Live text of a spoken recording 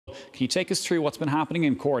Can you take us through what's been happening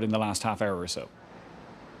in court in the last half hour or so?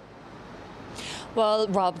 Well,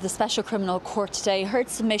 Rob, the Special Criminal Court today heard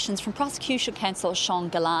submissions from Prosecution Counsel Sean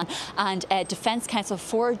Gillan and Defence Counsel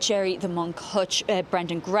for Jerry the Monk Hutch,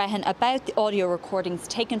 Brendan Grehan, about the audio recordings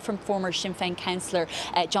taken from former Sinn Féin councillor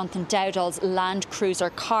Johnathan Dowdall's Land Cruiser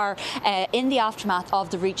car in the aftermath of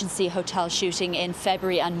the Regency Hotel shooting in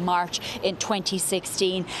February and March in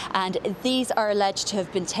 2016. And these are alleged to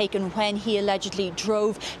have been taken when he allegedly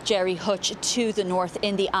drove Jerry Hutch to the north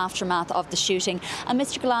in the aftermath of the shooting. And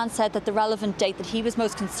Mr Gillan said that the relevant date that he was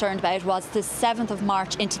most concerned about was the 7th of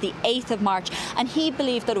March into the 8th of March, and he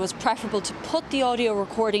believed that it was preferable to put the audio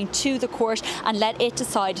recording to the court and let it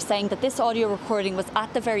decide, saying that this audio recording was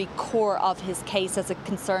at the very core of his case as it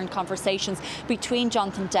concerned conversations between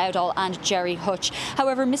Johnathan Dowdall and Jerry Hutch.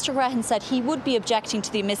 However, Mr Grehan said he would be objecting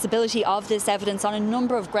to the admissibility of this evidence on a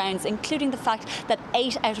number of grounds, including the fact that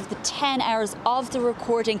 8 out of the 10 hours of the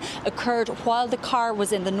recording occurred while the car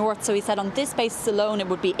was in the north. So he said on this basis alone it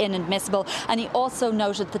would be inadmissible, and he also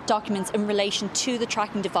noted that documents in relation to the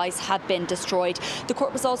tracking device had been destroyed. The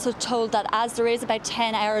court was also told that as there is about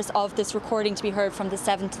 10 hours of this recording to be heard from the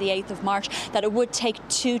 7th to the 8th of March, that it would take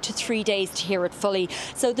 2 to 3 days to hear it fully.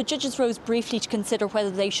 So the judges rose briefly to consider whether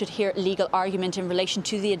they should hear legal argument in relation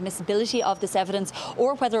to the admissibility of this evidence,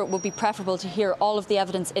 or whether it would be preferable to hear all of the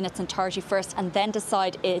evidence in its entirety first and then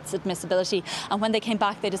decide its admissibility. And when they came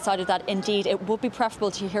back, they decided that indeed it would be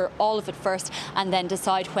preferable to hear all of it first and then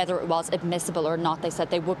decide whether it was admissible or not. They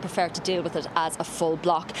said they would prefer to deal with it as a full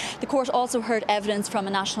block. The court also heard evidence from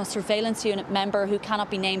a National Surveillance Unit member who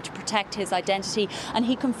cannot be named to protect his identity, and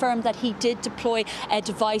he confirmed that he did deploy a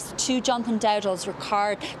device to Johnathan Dowdall's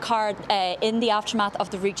car in the aftermath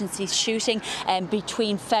of the Regency shooting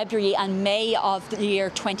between February and May of the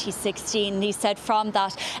year 2016. And he said from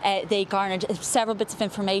that they garnered several bits of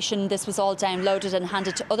information. This was all downloaded and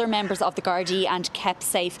handed to other members of the Gardaí and kept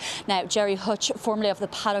safe. Now, Jerry Hutch, formerly of the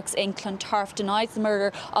Paddocks in Clontarf, denies the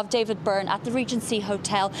murder of David Byrne at the Regency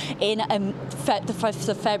Hotel in the 5th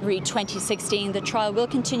of February 2016. The trial will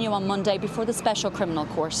continue on Monday before the Special Criminal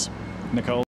Court. Nicole.